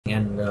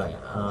and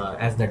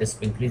as the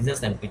disk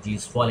increases, MPG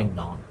is falling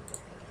down.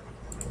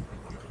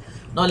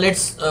 Now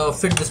let's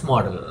fit this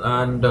model,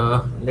 and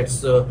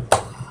let's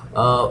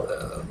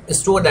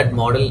store that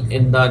model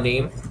in the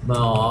name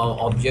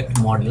object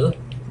model.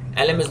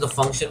 LM is the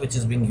function which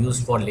is being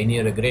used for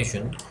linear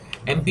regression.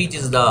 MPG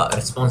is the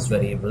response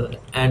variable,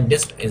 and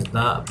disk is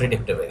the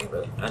predictor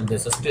variable, and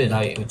this is still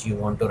I which you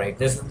want to write.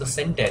 This is the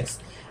syntax,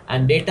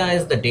 and data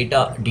is the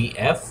data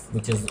df,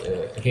 which is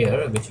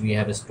here, which we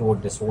have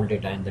stored this whole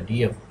data in the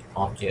df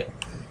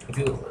object.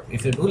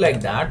 If you do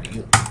like that,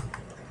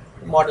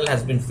 model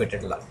has been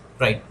fitted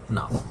right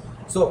now.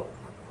 So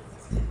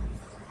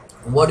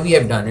what we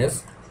have done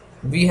is,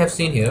 we have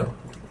seen here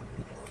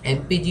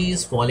MPG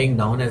is falling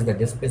down as the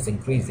disk is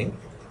increasing,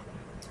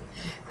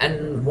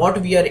 and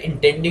what we are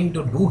intending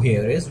to do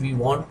here is we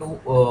want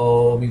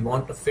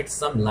to fit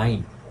some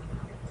line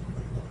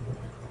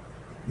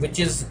which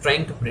is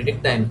trying to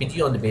predict the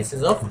MPG on the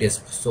basis of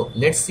disk. So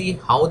let's see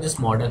how this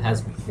model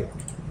has been fit.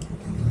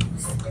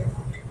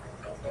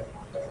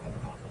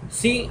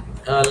 See,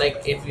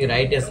 like if we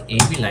write as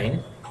AB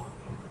line,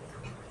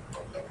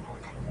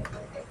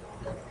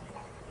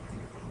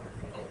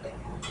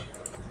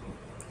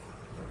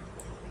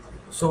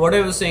 so what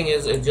I was saying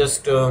is it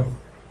just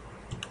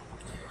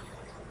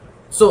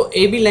so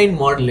AB line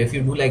model, if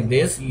you do like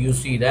this, you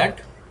see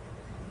that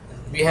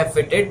we have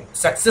fitted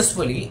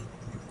successfully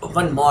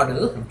one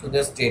model to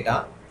this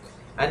data,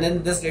 and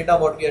then this data,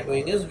 what we are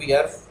doing is we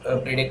are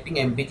predicting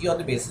MPG on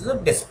the basis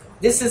of disk.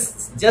 This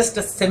is just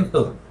a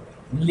simple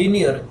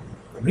linear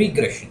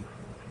regression.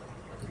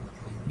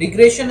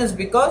 Regression is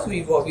because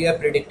we are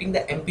predicting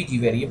the MPG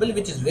variable,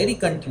 which is very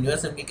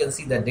continuous, and we can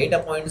see the data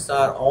points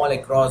are all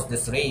across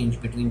this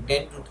range between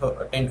 10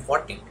 to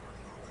 40.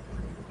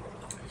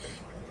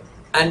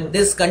 And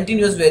this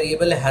continuous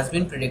variable has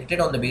been predicted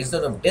on the basis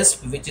of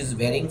disk, which is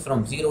varying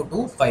from 0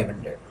 to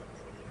 500.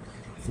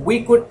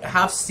 We could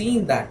have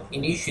seen that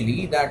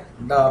initially that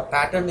the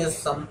pattern is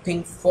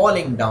something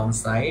falling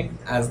downside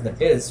as the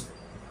disk,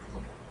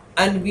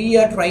 and we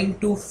are trying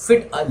to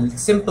fit a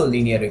simple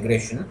linear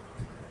regression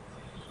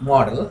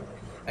model,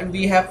 and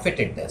we have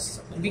fitted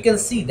this. We can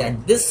see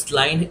that this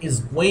line is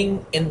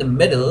going in the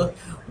middle,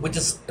 which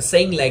is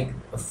saying like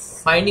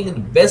finding the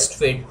best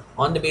fit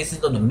on the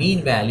basis of the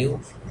mean value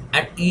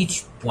at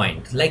each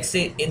point. Like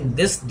say in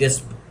this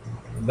disk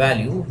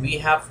value we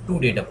have two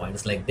data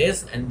points like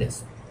this and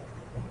this,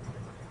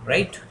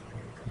 right?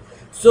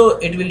 So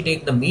it will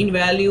take the mean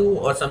value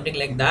or something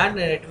like that, and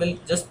it will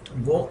just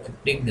go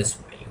take this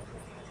value.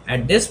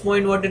 At this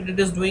point what it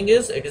is doing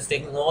is it is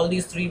taking all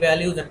these three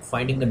values and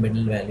finding the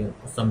middle value,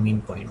 some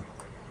mean point.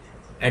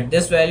 At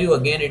this value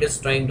again it is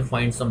trying to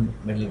find some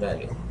middle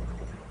value.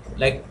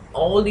 Like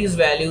all these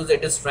values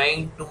it is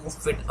trying to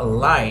fit a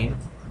line,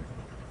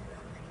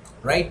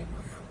 right?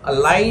 A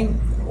line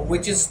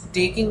which is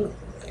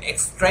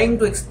trying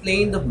to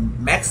explain the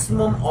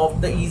maximum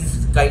of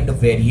these kind of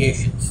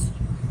variations.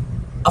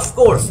 Of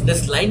course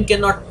this line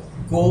cannot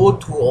go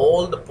through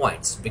all the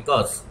points,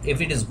 because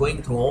if it is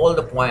going through all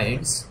the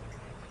points,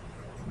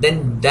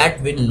 then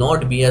that will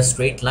not be a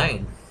straight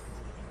line.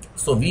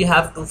 So we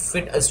have to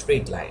fit a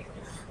straight line.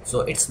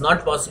 So it's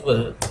not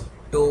possible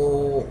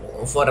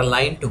for a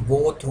line to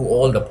go through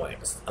all the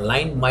points. A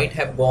line might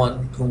have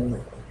gone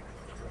through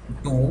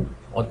 2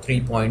 or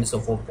 3 points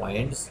or 4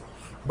 points,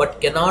 but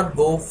cannot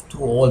go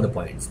through all the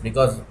points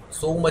because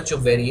so much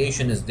of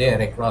variation is there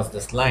across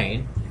this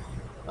line.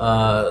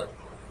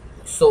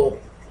 So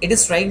it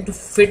is trying to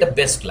fit a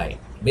best line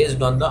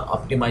based on the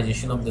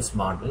optimization of this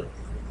model,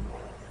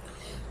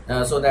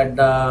 so that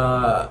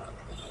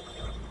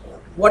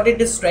what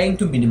it is trying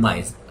to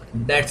minimize,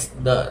 that's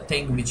the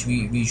thing which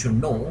we should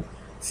know.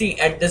 See,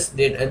 at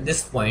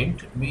this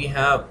point we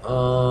have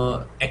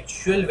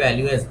actual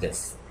value as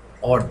this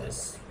or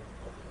this,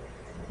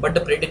 but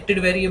the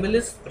predicted value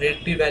is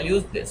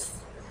this.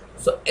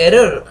 So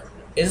error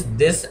is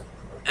this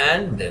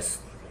and this,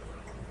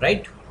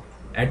 right?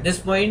 At this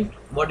point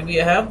what we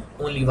have,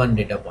 only one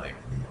data point.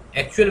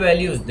 Actual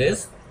value is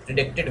this,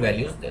 predicted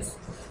value is this.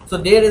 So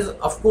there is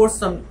of course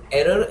some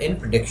error in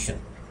prediction.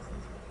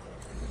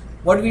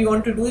 What we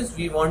want to do is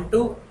we want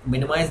to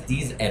minimize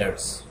these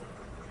errors,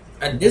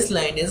 and this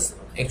line is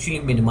actually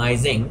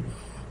minimizing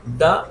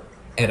the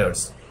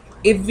errors.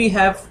 If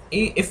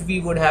we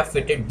would have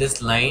fitted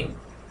this line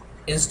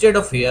instead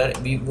of here,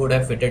 we would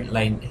have fitted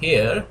line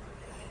here,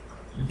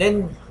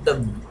 then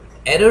the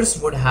errors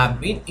would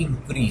have been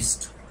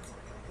increased.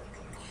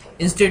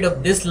 Instead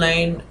of this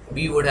line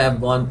we would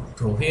have gone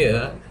through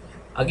here,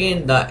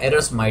 again the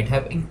errors might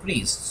have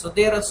increased. So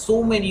there are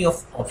so many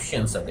of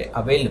options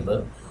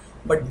available,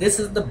 but this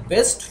is the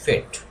best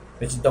fit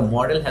which the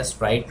model has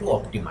tried to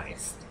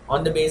optimize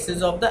on the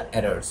basis of the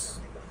errors,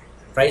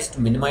 tries to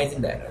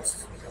minimizing the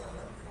errors.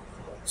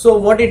 So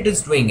what it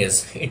is doing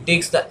is it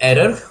takes the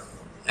error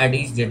at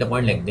each data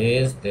point like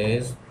this.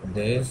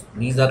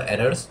 These are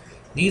errors.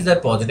 These are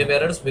positive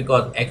errors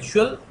because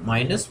actual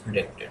minus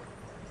predicted.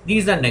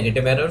 These are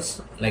negative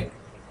errors like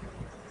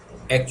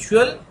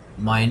actual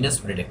minus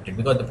predicted,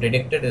 because the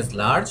predicted is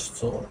large.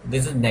 So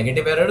this is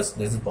negative errors,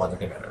 this is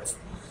positive errors.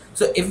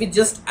 So if we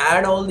just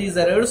add all these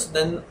errors,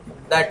 then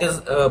that is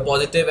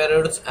positive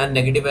errors and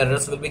negative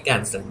errors will be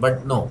cancelled.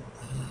 But no,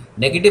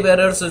 negative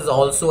errors is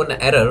also an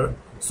error.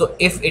 So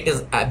if it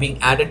is being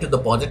added to the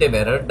positive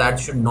error, that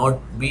should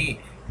not be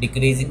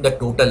decreasing the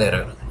total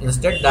error.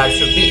 Instead, that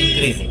should be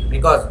increasing,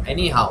 because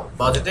anyhow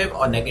positive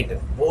or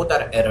negative, both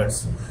are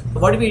errors. So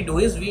what we do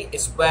is we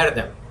square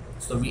them.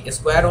 So we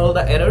square all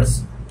the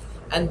errors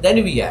and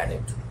then we add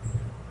it.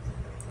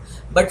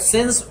 But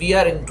since we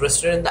are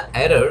interested in the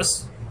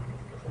errors,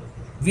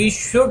 we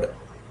should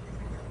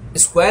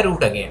square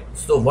root again.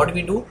 So what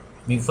we do,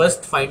 we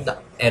first find the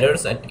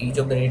errors at each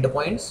of the data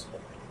points,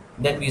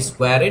 then we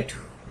square it,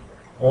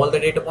 all the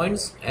data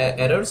points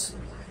errors,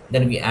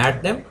 then we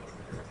add them,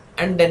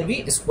 and then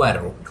we square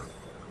root,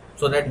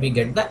 so that we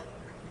get the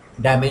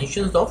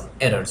dimensions of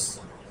errors.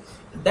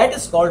 That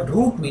is called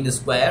root mean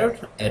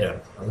squared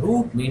error.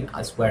 Root mean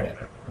a squared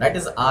error. That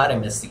is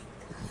RMSE.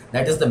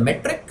 That is the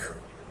metric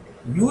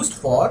used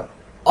for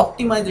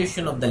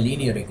optimization of the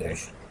linear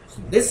regression.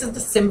 So this is the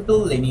simple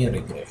linear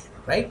regression,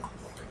 right?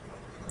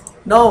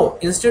 Now,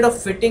 instead of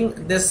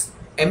fitting this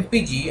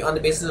MPG on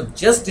the basis of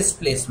just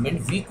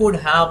displacement, we could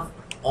have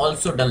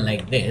also done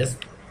like this.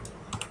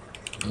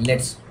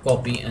 Let's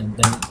copy and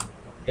then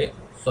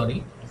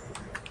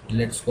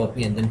let's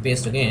copy and then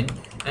paste again,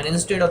 and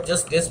instead of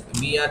just this,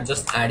 we are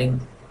just adding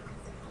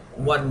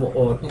one more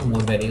or two more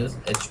variables,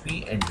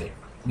 HP and weight.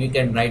 We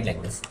can write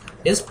like this: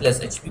 this plus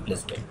HP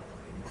plus weight,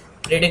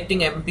 predicting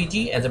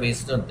MPG as a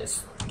basis on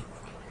this.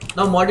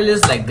 Now model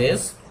is like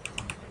this.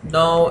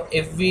 Now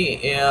if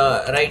we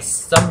write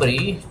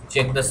summary,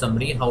 check the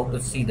summary, how to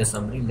see the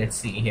summary. Let's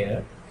see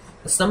here.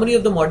 The summary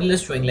of the model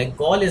is showing like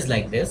call is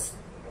like this,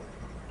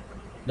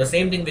 the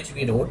same thing which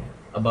we wrote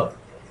above.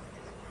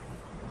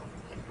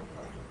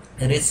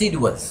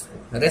 Residuals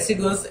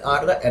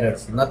are the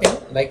errors, nothing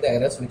like the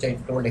errors which I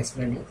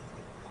explained you.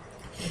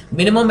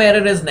 Minimum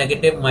error is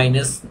negative,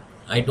 minus,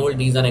 I told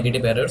these are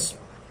negative errors,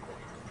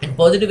 and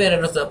positive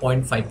errors are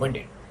 0.5,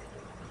 0.8.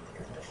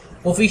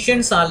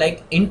 Coefficients are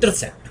like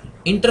intercept.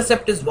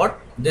 Intercept is what?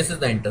 This is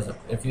the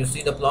intercept. If you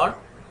see the plot,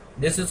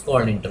 this is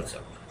called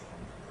intercept.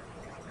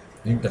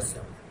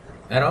 Intercept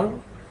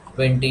around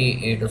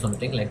 28 or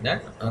something like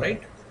that. All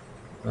right.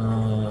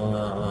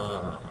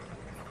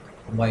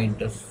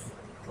 Y-intercept.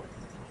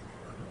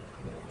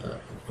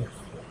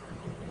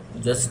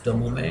 Just a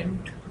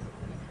moment.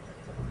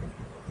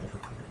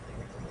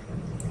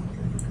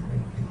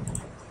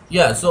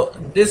 Yeah, so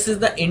this is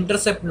the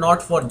intercept,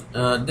 not for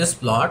this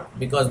plot,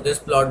 because this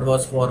plot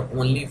was for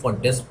only for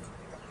disk.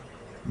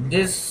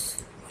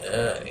 This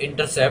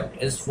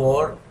intercept is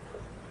for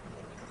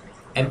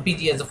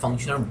MPG as a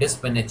function of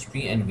disk and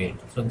HP and weight.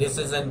 So this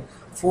is in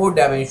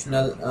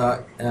four-dimensional.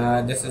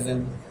 This is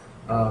in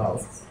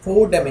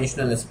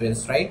four-dimensional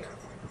space, right?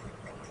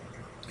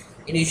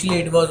 Initially,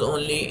 it was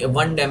only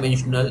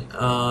one-dimensional,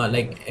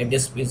 like a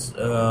disk is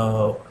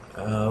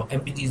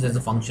MPG is as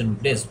a function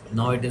of disk.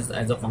 Now it is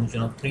as a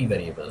function of three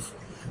variables.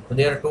 So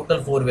there are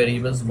total four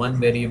variables. One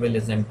variable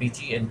is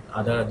MPG, and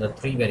other the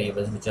three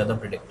variables which are the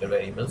predictor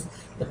variables.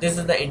 But this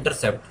is the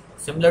intercept.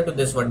 Similar to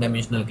this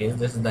one-dimensional case,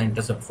 this is the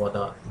intercept for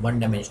the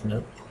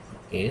one-dimensional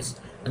case,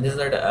 and this is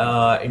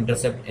the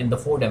intercept in the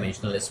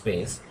four-dimensional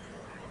space.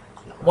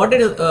 What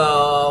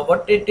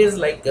it is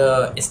like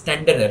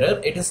standard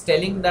error. It is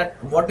telling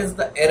that what is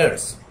the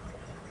errors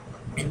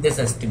in this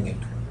estimate,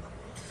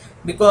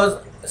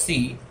 because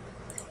see,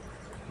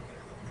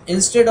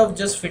 instead of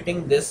just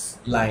fitting this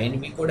line,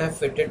 we could have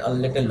fitted a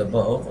little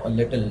above, a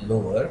little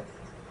lower.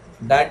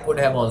 That would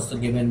have also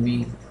given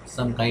me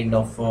some kind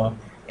of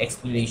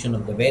explanation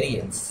of the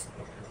variance.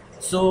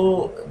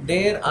 So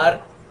there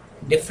are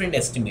different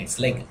estimates,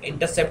 like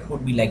intercept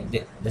could be like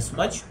this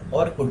much,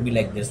 or could be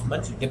like this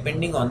much,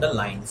 depending on the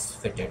lines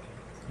fitted,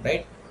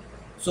 right?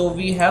 So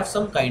we have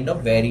some kind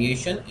of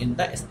variation in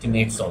the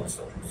estimates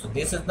also. So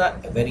this is the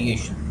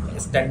variation,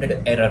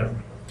 standard error.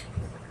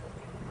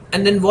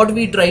 And then what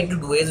we try to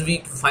do is we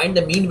find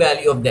the mean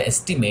value of the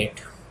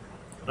estimate,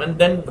 and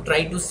then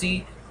try to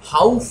see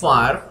how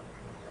far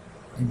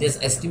this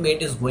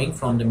estimate is going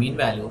from the mean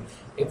value.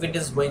 If it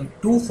is going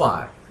too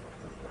far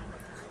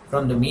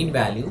from the mean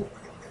value,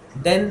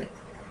 then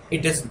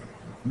it is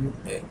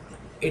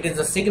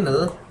a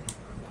signal.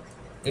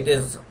 It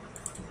is.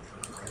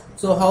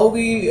 So how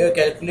we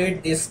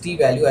calculate this t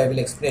value, I will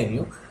explain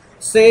you.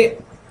 Say,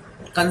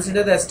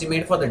 consider the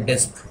estimate for the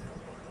disk.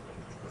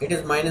 It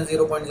is minus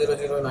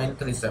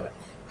 0.00937.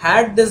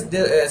 Had this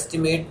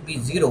estimate be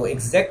 0,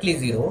 exactly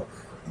 0,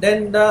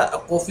 then the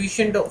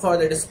coefficient for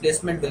the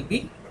displacement will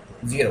be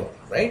 0,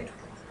 right?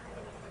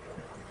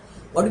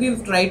 What we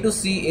try to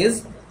see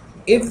is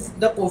if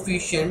the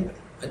coefficient,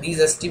 these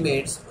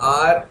estimates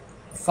are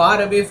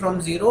far away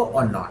from 0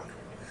 or not.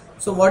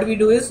 So what we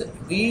do is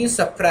we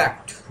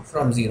subtract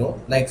from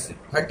 0, like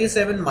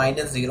 37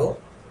 minus 0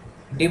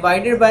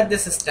 divided by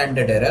this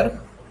standard error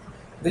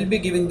will be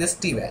giving this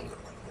t value.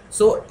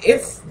 So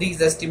if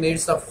these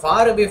estimates are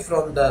far away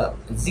from the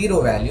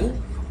 0 value,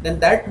 then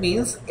that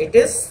means it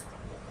is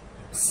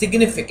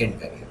significant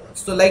variable.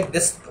 So like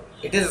this,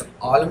 it is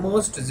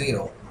almost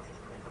 0.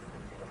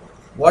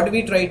 What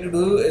we try to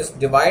do is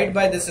divide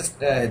by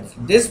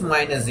this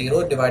minus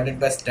 0 divided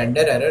by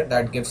standard error,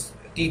 that gives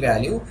t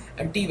value,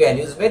 and t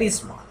value is very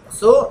small.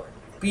 So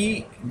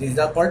these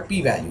are called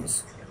p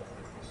values.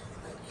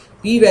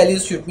 P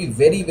values should be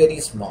very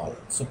small.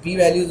 So p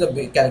values are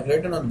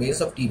calculated on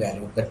base of t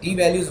value. The t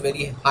value is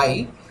very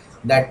high,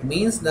 that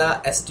means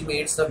the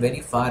estimates are very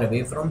far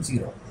away from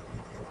 0,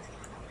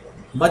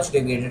 much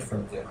deviated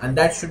from 0, and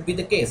that should be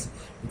the case,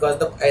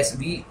 because as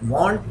we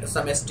want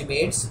some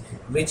estimates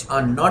which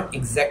are not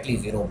exactly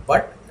 0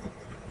 but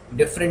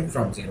different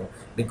from 0,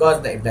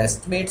 because if the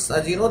estimates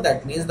are 0,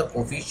 that means the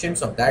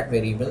coefficients of that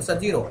variables are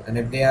 0, and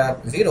if they are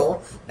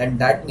 0, then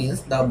that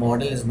means the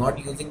model is not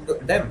using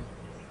them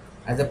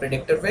as a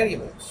predictor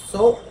variable.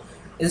 So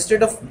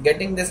instead of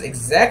getting this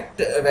exact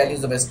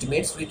values of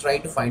estimates, we try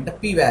to find the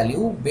p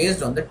value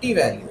based on the t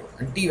value,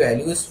 and t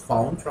value is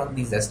found from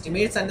these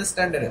estimates and the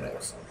standard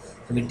errors.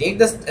 So we take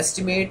this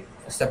estimate,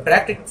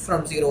 subtract it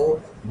from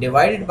 0,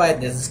 divided by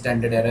this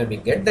standard error, we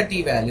get the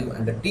t value,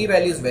 and the t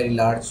value is very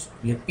large,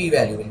 your p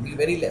value will be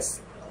very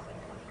less.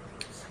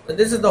 So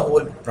this is the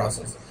whole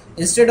process.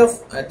 Instead of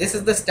this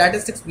is the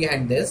statistics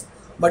behind this,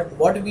 but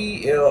what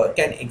we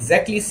can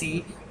exactly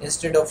see,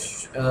 instead of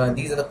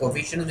these are the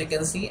coefficients we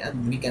can see,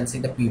 and we can see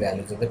the p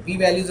values. If the p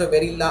values are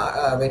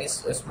very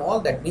small,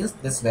 that means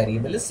this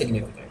variable is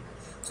significant.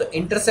 So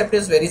intercept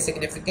is very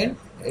significant,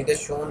 it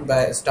is shown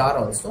by a star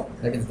also,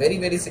 that is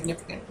very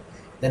significant.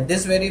 Then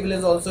this variable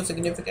is also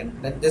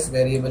significant, then this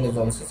variable is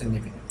also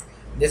significant.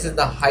 This is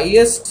the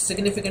highest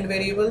significant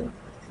variable,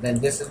 then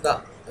this is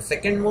the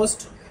second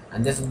most,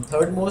 and this is the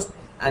third most,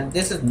 and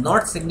this is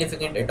not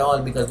significant at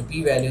all because the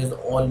p value is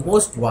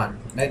almost 1,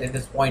 right? It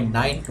is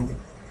 0.92.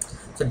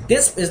 So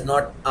this is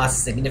not a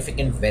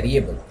significant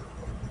variable.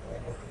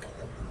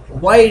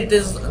 Why it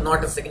is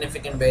not a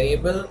significant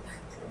variable?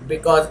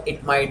 Because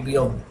it might be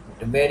of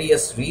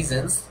various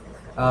reasons,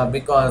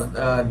 because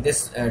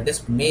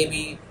this may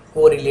be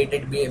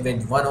correlated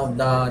with one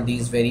of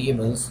these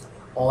variables,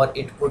 or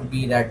it could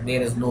be that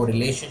there is no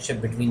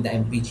relationship between the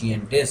MPG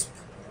and DISP,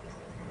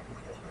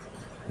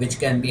 which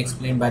can be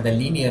explained by the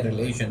linear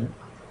relation.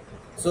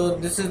 So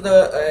this is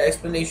the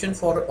explanation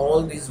for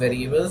all these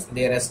variables,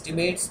 their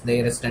estimates,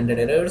 their standard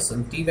errors,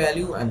 and t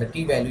value, and the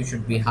t value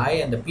should be high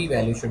and the p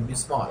value should be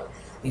small.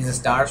 These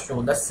stars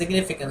show the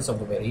significance of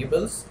the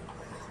variables.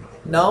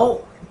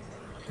 Now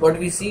what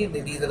we see,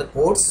 these are the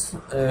codes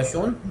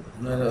shown.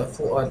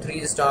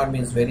 3 star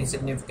means very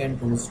significant,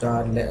 2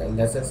 star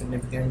lesser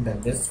significant,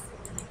 and this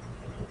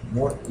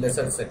more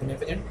lesser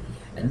significant,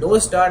 and no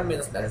star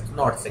means that it's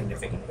not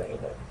significant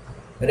variable.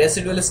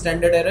 Residual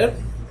standard error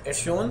is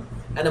shown,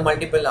 and a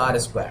multiple r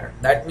square.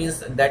 That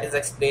means that is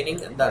explaining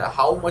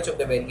how much of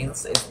the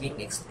variance is being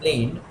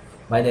explained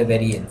by the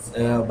variance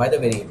by the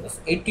variables.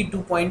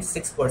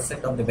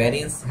 82.6% of the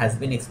variance has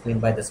been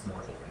explained by this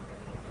model.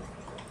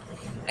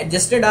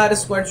 Adjusted r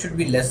squared should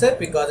be lesser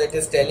because it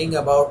is telling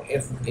about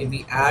if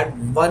we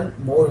add one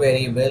more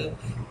variable,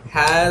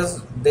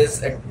 has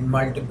this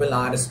multiple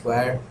r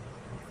squared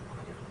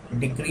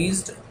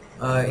decreased,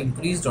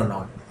 increased or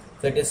not.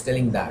 So it is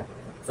telling that.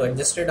 So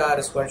adjusted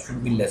r squared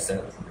should be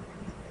lesser,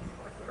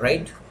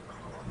 right?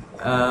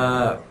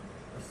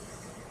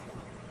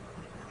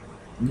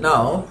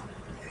 Now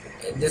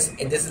this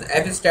is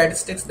F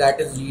statistics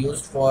that is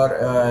used for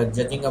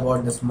judging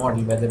about this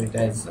model, whether it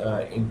has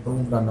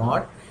improved or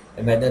not,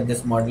 whether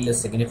this model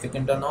is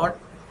significant or not.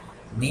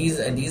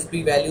 These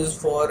p values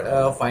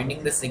for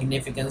finding the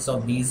significance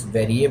of these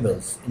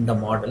variables in the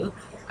model,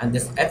 and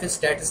this F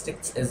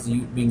statistics is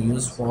being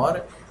used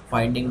for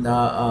finding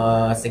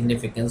the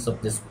significance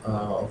of this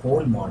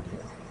whole model.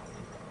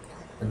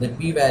 The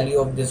p value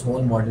of this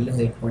whole model is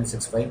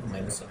 8.65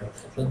 minus 0.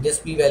 So this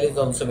p value is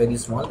also very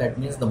small. That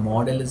means the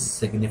model is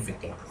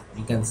significant.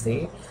 You can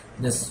say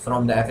this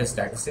from the F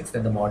statistics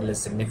that the model is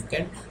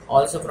significant.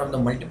 Also from the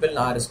multiple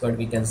r squared,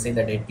 we can say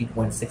that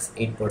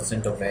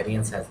 80.68% of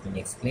variance has been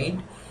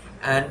explained.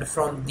 And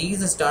from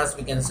these stars,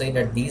 we can say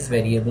that these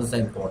variables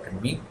are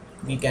important.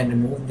 We can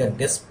remove the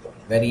DISP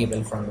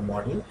variable from the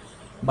model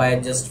by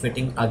just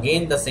fitting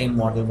again the same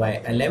model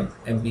by LM,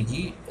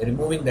 MPG,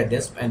 removing the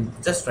DISP and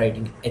just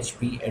writing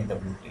HP and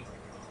WT.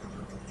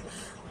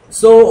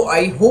 So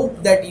I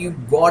hope that you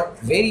got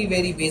very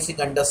basic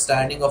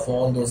understanding of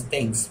all those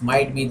things.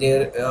 Might be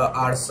there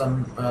are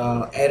some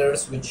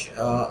errors which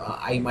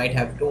I might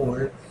have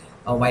told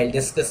while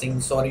discussing.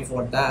 Sorry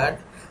for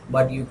that,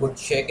 but you could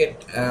check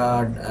it,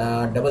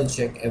 double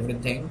check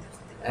everything,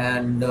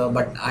 and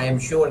but I am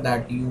sure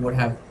that you would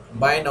have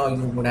by now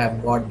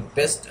got the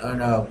best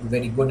and a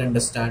very good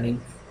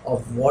understanding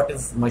of what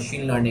is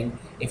machine learning.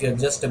 If you're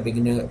just a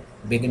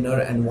beginner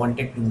and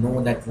wanted to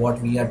know that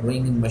what we are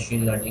doing in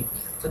machine learning,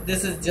 so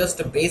this is just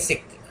a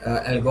basic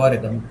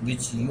algorithm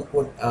which you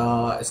could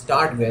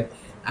start with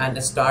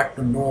and start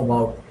to know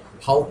about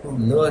how to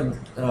learn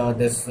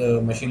this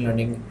machine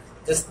learning.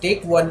 Just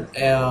take one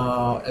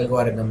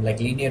algorithm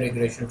like linear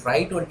regression,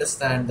 try to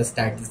understand the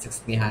statistics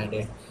behind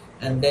it,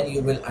 and then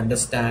you will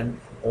understand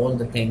all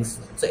the things.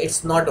 So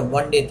it's not a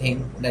one day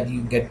thing that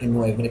you get to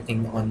know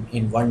everything on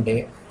in one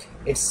day.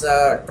 It's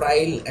a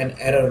trial and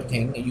error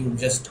thing. You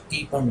just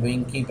keep on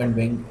doing,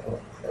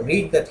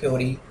 read the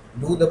theory,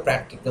 do the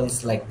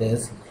practicals like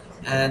this,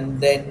 and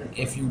then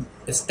if you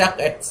stuck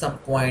at some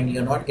point,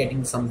 you're not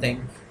getting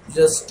something,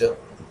 just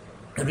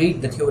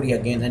read the theory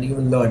again and you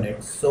will learn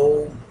it.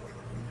 So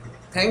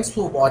thanks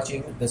for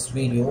watching this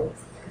video,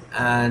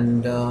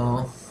 and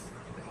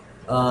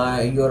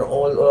you're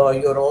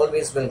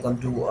always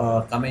welcome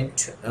to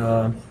comment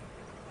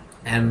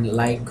and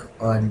like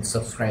and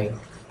subscribe.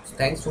 So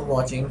thanks for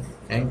watching.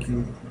 Thank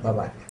you. Bye bye.